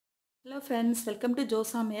Hello friends, welcome to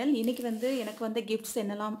Samayal. இன்னைக்கு எனக்கு gifts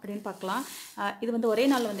என்னலாம் அப்படினு பார்க்கலாம். இது ஒரே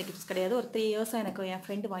நாள்ல வந்த gifts கிடையாது. ஒரு 3 இயர்ஸா எனக்கு என்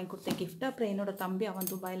friend வாங்கி கொடுத்த gift. அப்புறம் என்னோட தம்பி அவன்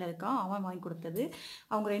துபாயில இருக்கான். அவன் வாங்கி கொடுத்தது.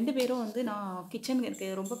 அவங்க ரெண்டு பேரும் நான் கிச்சன் எனக்கு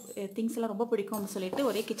ரொம்ப things எல்லாம் ரொம்ப பிடிக்கும்னு சொல்லிட்டு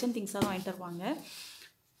ஒரே கிச்சன் things எல்லாம் வாங்கிட்டு வருவாங்க.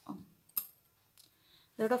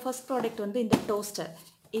 இதோட first product இந்த டோஸ்டர்.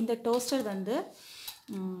 இந்த டோஸ்டர்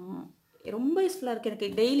ரொம்ப யூஸ்ஃபுல்லாக இருக்குது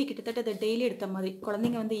எனக்கு டெய்லி கிட்டத்தட்ட அதை டெய்லி எடுத்த மாதிரி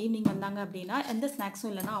குழந்தைங்க ஈவினிங் வந்தாங்க அப்படின்னா எந்த ஸ்நாக்ஸும்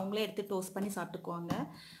இல்லைன்னா அவங்களே எடுத்து டோஸ்ட் பண்ணி சாப்பிட்டுக்குவாங்க.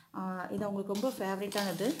 இது அவங்களுக்கு ரொம்ப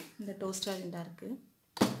ஃபேவரட்டானது. இந்த டோஸ்டர் இந்த இருக்குது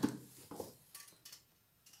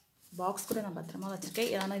பாக்ஸ் கூட நான் பத்திரமா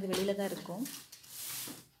வச்சுருக்கேன். ஏன்னா இது வெளியில் தான் இருக்கும்.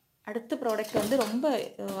 அடுத்த ப்ராடக்ட் ரொம்ப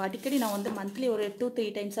அடிக்கடி நான் மந்த்லி ஒரு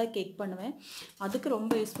 2-3 டைம்ஸாக கேக் பண்ணுவேன். அதுக்கு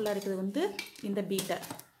ரொம்ப யூஸ்ஃபுல்லாக இருக்குது இந்த பீட்டர்.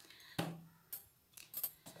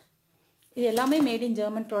 இது எல்லாமே மேட் இன்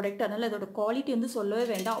ஜெர்மன் ப்ராடக்ட். அதனால் இதோட குவாலிட்டி சொல்லவே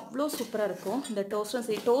வேண்டாம், அவ்வளோ சூப்பராக இருக்கும். இந்த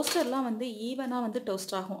டோஸ்டர்லாம் ஈவனாக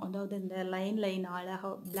டோஸ்ட் ஆகும். அதாவது இந்த லைன்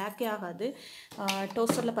அழகாக பிளாக்கே ஆகாது.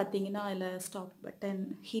 டோஸ்டரில் பார்த்தீங்கன்னா அதில் ஸ்டாப் பட்டன்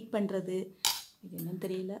ஹீட் பண்ணுறது இது என்னன்னு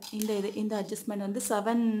தெரியல. இந்த அட்ஜஸ்ட்மெண்ட்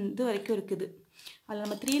 7 இது வரைக்கும் இருக்குது. அதில்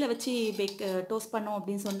நம்ம 3ல வச்சு டோஸ்ட் பண்ணோம்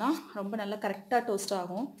அப்படின்னு சொன்னால் ரொம்ப நல்லா கரெக்டாக டோஸ்ட்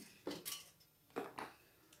ஆகும்.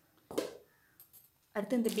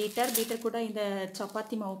 அடுத்து இந்த பீட்டர் கூட இந்த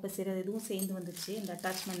சப்பாத்தி மாவு பிசைறது இதுவும் சேர்ந்து வந்துச்சு. இந்த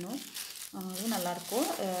அட்டாச்மெண்ட்டும் இதுவும் நல்லாயிருக்கும்.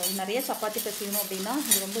 நிறைய சப்பாத்தி பிசையணும் அப்படின்னா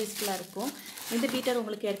இது ரொம்ப யூஸ்ஃபுல்லாக இருக்கும். இந்த பீட்டர்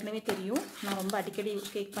உங்களுக்கு ஏற்கனவே தெரியும். நான் ரொம்ப அடிக்கடி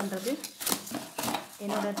கேக் பண்ணுறது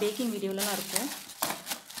என்னோடய பேக்கிங் வீடியோலலாம் இருக்கும்.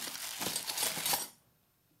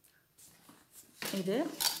 இந்த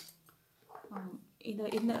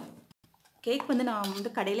கேக் நான்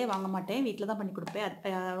கடையிலே வாங்க மாட்டேன், வீட்டில் தான் பண்ணி கொடுப்பேன்.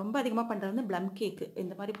 ரொம்ப அதிகமாக பண்ணுறது ப்ளம் கேக்கு.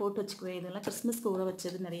 இந்த மாதிரி போட்டு வச்சுக்குவேன். இதெல்லாம் கிறிஸ்மஸ்க்கு ஊற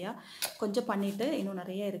வச்சது நிறையா கொஞ்சம் பண்ணிவிட்டு இன்னும்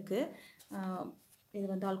நிறைய இருக்குது.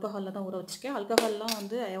 இது ஆல்கஹாலில் தான் ஊற வச்சுருக்கேன். ஆல்கஹால்லாம்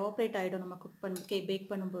எவாப்ரேட் ஆகிடும் நம்ம பேக்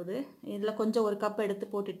பண்ணும்போது. இதில் கொஞ்சம் ஒரு கப் எடுத்து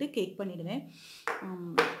போட்டுட்டு கேக் பண்ணிவிடுவேன்.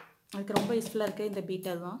 அதுக்கு ரொம்ப யூஸ்ஃபுல்லாக இருக்குது இந்த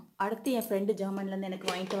பீட்டர் தான். அடுத்து என் ஃப்ரெண்டு ஜெர்மன்லேருந்து எனக்கு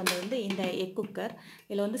வாங்கிட்டு வந்தது இந்த எக் குக்கர்.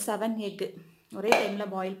 இதில் 7 எக்கு ஒரே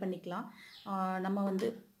டைமில் பாயில் பண்ணிக்கலாம். நம்ம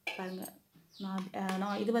பாருங்கள்,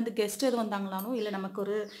 நான் இது கெஸ்ட் எது வந்தாங்களானோ இல்லை நமக்கு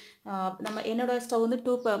ஒரு என்னோடய ஸ்டவ்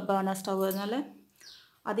 2 பர்னர் ஸ்டவ். அதனால்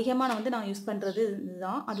அதிகமாக நான் யூஸ் பண்ணுறது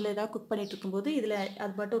இதுதான். அதில் ஏதாவது குக் பண்ணிகிட்டு இருக்கும்போது இதில்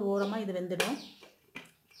அது பாட்டு ஒரு ஓரமாக இது வெந்துடும்.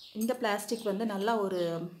 இந்த பிளாஸ்டிக் நல்லா ஒரு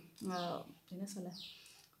என்ன சொல்ல,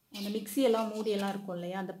 அந்த மிக்சியெல்லாம் மூடியெல்லாம் இருக்கும்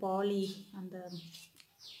இல்லையா, அந்த பாலி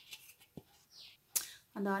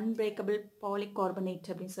அந்த அன்பிரேக்கபிள் பாலிகார்பனேட்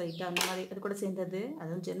அப்படின்னு சொல்லிட்டு அந்த மாதிரி அது கூட சேர்ந்தது.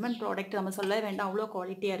 அதுவும் ஜெர்மன் ப்ராடக்ட், நம்ம சொல்ல வேண்டாம், அவ்வளோ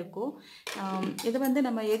குவாலிட்டியாக இருக்கும். இது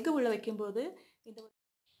நம்ம எக்கு உள்ளே வைக்கும்போது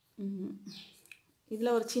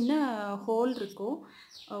இதில் ஒரு சின்ன ஹோல் இருக்கும்,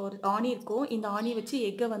 ஒரு ஆணி இருக்கும். இந்த ஆணி வச்சு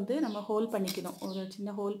எக்கை நம்ம ஹோல் பண்ணிக்கணும். ஒரு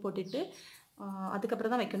சின்ன ஹோல் போட்டுட்டு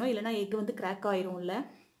அதுக்கப்புறம் தான் வைக்கணும், இல்லைனா எக்கு கிராக் ஆயிரும்ல.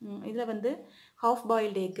 இதில் ஹாஃப்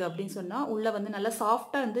பாயில்டு எக் அப்படின்னு சொன்னால் உள்ளே நல்லா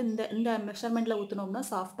சாஃப்டாக இந்த மெஷர்மெண்ட்டில் ஊற்றினோம்னா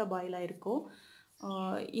சாஃப்டாக பாயில் ஆகிருக்கும்.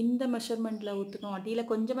 இந்த மெஷர்மெண்ட்டில் ஊற்றணும், அடியில்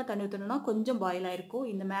கொஞ்சமாக தண்ணி ஊற்றணும்னா கொஞ்சம் பாயில் ஆகிருக்கும்.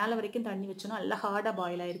 இந்த மேலே வரைக்கும் தண்ணி வச்சோன்னா நல்லா ஹார்டாக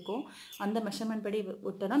பாயில் ஆகிருக்கும். அந்த மெஷர்மெண்ட் படி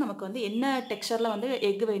விட்டோன்னா நமக்கு என்ன டெக்ஸ்சரில்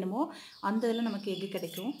எக்கு வேணுமோ அந்த இதில் நமக்கு எக்கு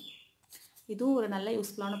கிடைக்கும். இதுவும் ஒரு நல்ல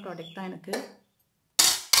யூஸ்ஃபுல்லான ப்ராடக்ட் தான் எனக்கு.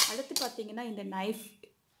 அடுத்து பார்த்திங்கன்னா இந்த நைஃப்,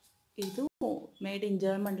 இதுவும் மேட் இன்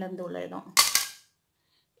ஜெர்மன்லேருந்து உள்ளது தான்.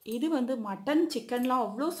 இது மட்டன் சிக்கன்லாம்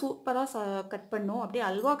அவ்வளோ சூப்பராக கட் பண்ணும். அப்படியே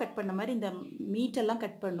அல்வா கட் பண்ண மாதிரி இந்த மீட்டெல்லாம்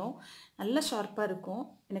கட் பண்ணும். நல்லா ஷார்ப்பாக இருக்கும்.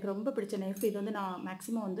 எனக்கு ரொம்ப பிடிச்ச நைஃப் இது. நான்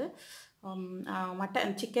மேக்ஸிமம்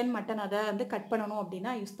சிக்கன் மட்டன் அதை கட் பண்ணணும்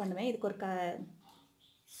அப்படின்னா யூஸ் பண்ணுவேன். இதுக்கு ஒரு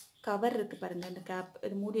கவர் இருக்குது பாருங்கள், இந்த கேப்,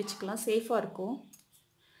 இது மூடி வச்சுக்கலாம், சேஃபாக இருக்கும்.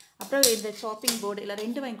 அப்புறம் இந்த ஷாப்பிங் போர்டு இல்லை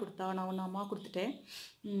 2 வாங்கி கொடுத்தா, நான் ஒன்று அம்மா கொடுத்துட்டேன்.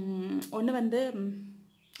 ஒன்று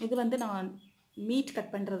இது நான் மீட்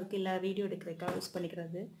கட் பண்ணுறதுக்கு இல்லை வீடியோ எடுக்கிறதுக்காக யூஸ்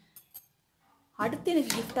பண்ணிக்கிறது. அடுத்து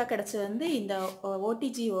எனக்கு கிஃப்டாக கிடச்சது இந்த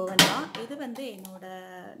ஓடிஜி ஓவன் தான். இது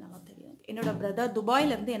என்னோட பிரதர்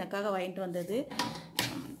துபாயிலேருந்து எனக்காக வாங்கிட்டு வந்தது.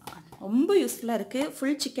 ரொம்ப யூஸ்ஃபுல்லாக இருக்குது.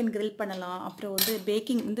 ஃபுல் சிக்கன் கிரில் பண்ணலாம். அப்புறம்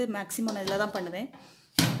பேக்கிங் மேக்ஸிமம் நான் இதில் தான் பண்ணுவேன்.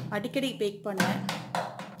 அடிக்கடி பேக் பண்ணுவேன்.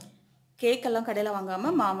 கேக்கெல்லாம் கடையில்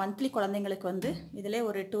வாங்காமல் மந்த்லி குழந்தைங்களுக்கு இதில்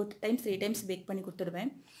ஒரு 2 டைம்ஸ் 3 டைம்ஸ் பேக் பண்ணி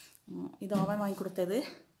கொடுத்துடுவேன். இது அவன் வாங்கி கொடுத்தது.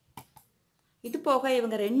 இது போக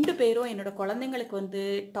இவங்க 2 பேரும் என்னோடய குழந்தைங்களுக்கு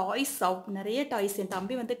டாய்ஸ், நிறைய டாய்ஸ், என்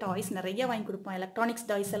தம்பி டாய்ஸ் நிறைய வாங்கி கொடுப்பான். எலக்ட்ரானிக்ஸ்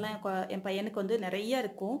டாய்ஸ் எல்லாம் என் பையனுக்கு நிறைய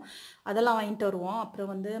இருக்கும், அதெல்லாம் வாங்கிட்டு வருவோம்.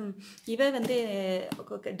 அப்புறம் இவன்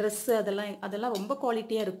ட்ரெஸ்ஸு அதெல்லாம் ரொம்ப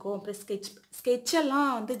குவாலிட்டியாக இருக்கும். அப்புறம்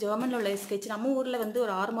ஸ்கெட்செல்லாம் ஜெர்மனில் உள்ள ஸ்கெட்ச், நம்ம ஊரில்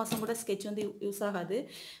ஒரு 6 மாதம் கூட ஸ்கெட்ச் யூஸ் ஆகாது.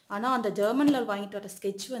 ஆனால் அந்த ஜெர்மனில் வாங்கிட்டு வர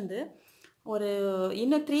ஸ்கெட்ச் ஒரு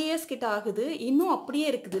இன்னும் 3 இயர்ஸ் கிட்ட ஆகுது, இன்னும் அப்படியே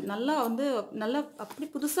இருக்குது. நல்லா அப்படி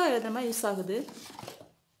புதுசாக எழுதுற மாதிரி யூஸ் ஆகுது.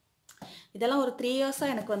 இதெல்லாம் ஒரு 3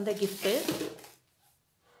 இயர்ஸாக எனக்கு வந்த கிஃப்ட்டு.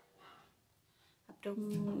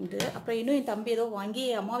 அப்புறம் இன்னும் என் தம்பி ஏதோ வாங்கி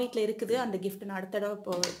அம்மா வீட்டில் இருக்குது அந்த gift நான் அடுத்த தடவை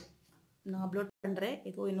இப்போ நான் அப்லோட் பண்ணுறேன்.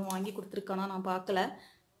 ஏதோ இன்னும் வாங்கி கொடுத்துருக்கானா நான் பார்க்கல.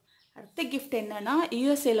 அடுத்த gift என்னன்னா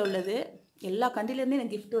யூஎஸ்ஏல உள்ளது. எல்லா கண்ட்ரிலேருந்தும்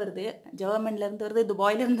எனக்கு gift வருது. ஜெர்மன்லேருந்து வருது,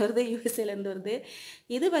 துபாயிலேருந்து வருது, யூஎஸ்ஏலேருந்து வருது.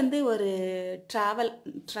 இது வந்து ஒரு ட்ராவல்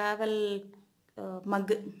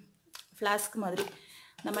மக்கு ஃப்ளாஸ்க் மாதிரி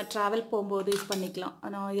நம்ம ட்ராவல் போகும்போது யூஸ் பண்ணிக்கலாம்.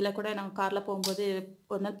 ஆனால் இதில் கூட நான் காரில் போகும்போது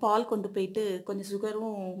ஒரு நாள் பால் கொண்டு போயிட்டு கொஞ்சம்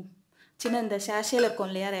சுகரும் சின்ன இந்த சேஷேல இருக்கும்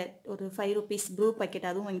இல்லையா ஒரு ₹5 ப்ரூ பாக்கெட்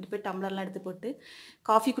அதுவும் வாங்கிட்டு போய் டம்ளர்லாம் எடுத்து போட்டு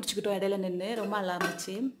காஃபி குடிச்சுக்கிட்டோம் இடையில நின்று. ரொம்ப நல்லா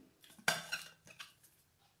இருந்துச்சு.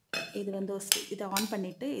 இது வந்து இதை ஆன்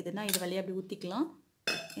பண்ணிவிட்டு இதுனா இது வழியாக அப்படி ஊற்றிக்கலாம்.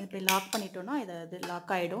 இப்படி லாக் பண்ணிட்டோன்னா இது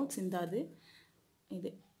லாக் ஆகிடும், சிந்தாது.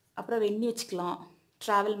 இது அப்புறம் வெந்நி வச்சுக்கலாம்.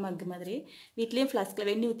 ட்ராவல் மக் மாதிரி வீட்லேயும் ஃப்ளாஸ்கில்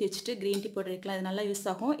வெந்நி ஊற்றி வச்சுட்டு க்ரீன் டீ போட்டு வைக்கலாம். இது நல்லா யூஸ்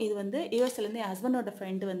ஆகும். இது வந்து யூஎஸ்லேருந்து என் ஹஸ்பண்டோட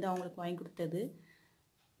ஃப்ரெண்டு வந்து அவங்களுக்கு வாங்கி கொடுத்தது.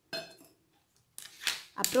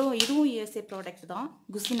 அப்புறம் இதுவும் யூஎஸ்ஏ ப்ராடக்ட் தான்.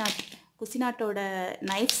 குசினாட்டோட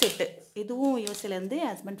நைஃப் செட்டு. இதுவும் யூஎஸ்ஏலேருந்து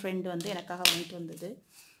என் ஹஸ்பண்ட் ஃப்ரெண்டு வந்து எனக்காக வாங்கிட்டு வந்தது.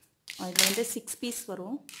 அதில் வந்து 6 பீஸ்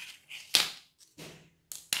வரும்.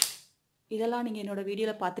 இதெல்லாம் நீங்கள் என்னோடய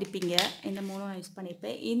வீடியோவில் பார்த்துருப்பீங்க. இந்த 3 நான் யூஸ்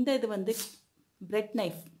பண்ணியிருப்பேன். இது வந்து பிரெட்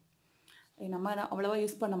நைஃப். நம்ம அவ்வளோவா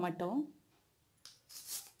யூஸ் பண்ண மாட்டோம்,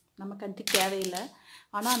 நம்ம கண்ட்ரிக்கு தேவையில்லை.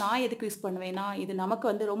 ஆனால் நான் எதுக்கு யூஸ் பண்ணுவேன்னா இது நமக்கு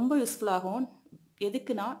வந்து ரொம்ப யூஸ்ஃபுல்லாகும்.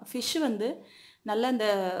 எதுக்குன்னா ஃபிஷ்ஷு வந்து நல்லா இந்த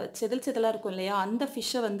செதிலாக இருக்கும் இல்லையா, அந்த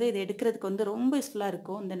ஃபிஷ்ஷை வந்து இது எடுக்கிறதுக்கு வந்து ரொம்ப யூஸ்ஃபுல்லாக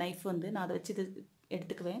இருக்கும். இந்த நைஃப் வந்து நான் அதை வச்சு இது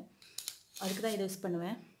எடுத்துக்குவேன். அதுக்கு தான் இதை யூஸ்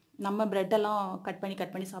பண்ணுவேன். நம்ம ப்ரெட்டெல்லாம் கட்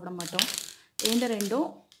பண்ணி சாப்பிட மாட்டோம். இந்த ரெண்டும்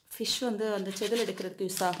ஃபிஷ் வந்து அந்த செதில் எடுக்கிறதுக்கு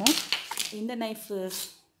யூஸ் ஆகும். இந்த நைஃபு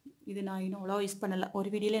இது நான் இன்னும் அவ்வளோ யூஸ் பண்ணலை, ஒரு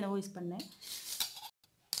வீடியோவில் என்னவோ யூஸ் பண்ணேன்.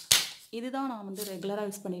 இதுதான் நான் வந்து ரெகுலராக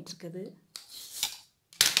யூஸ் பண்ணிகிட்ருக்குது.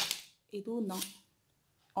 இதுவும் தான்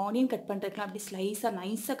ஆனியன் கட் பண்ணுறதுக்குலாம் அப்படி ஸ்லைஸாக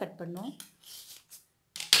நைஸாக கட் பண்ணோம்.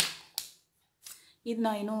 இது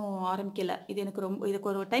நான் இன்னும் ஆரம்பிக்கலை. இதுக்கு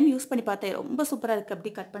ஒரு டைம் யூஸ் பண்ணி பார்த்தேன். ரொம்ப சூப்பராக இருக்குது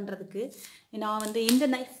அப்படி கட் பண்ணுறதுக்கு. நான் வந்து இந்த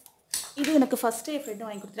நைஃப் இது எனக்கு ஃபஸ்ட்டு என் ஃப்ரெண்டு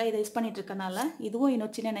வாங்கி கொடுத்துட்டா. இதை யூஸ் பண்ணிகிட்ருக்கனால இதுவும்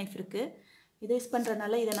இன்னும் சின்ன நைஃப் இருக்குது. இதை யூஸ்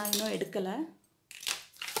பண்ணுறதுனால இதை நான் இன்னும் எடுக்கலை.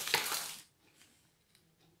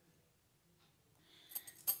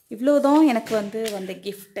 இவ்வளோதான் எனக்கு வந்து வந்த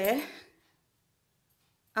கிஃப்ட்டு.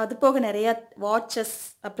 அது போக நிறையா வாட்சஸ்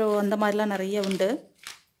அப்புறம் அந்த மாதிரிலாம் நிறைய உண்டு.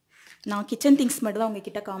 நான் கிச்சன் திங்ஸ் மட்டும் தான்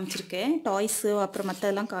உங்ககிட்ட காமிச்சிருக்கேன். டாய்ஸு அப்புறம்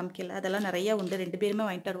மற்றதெல்லாம் காமிக்கல. அதெல்லாம் நிறையா உண்டு. 2 பேருமே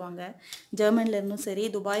வாங்கிட்டு வருவாங்க. ஜெர்மனிலேருந்தும் சரி,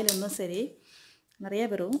 துபாயிலேருந்தும் சரி நிறைய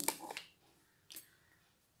வரும்.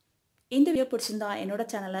 இந்த வீடியோ பிடிச்சிருந்தா என்னோட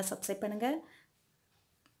சேனலை சப்ஸ்கிரைப் பண்ணுங்கள்.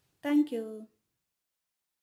 தேங்க்யூ.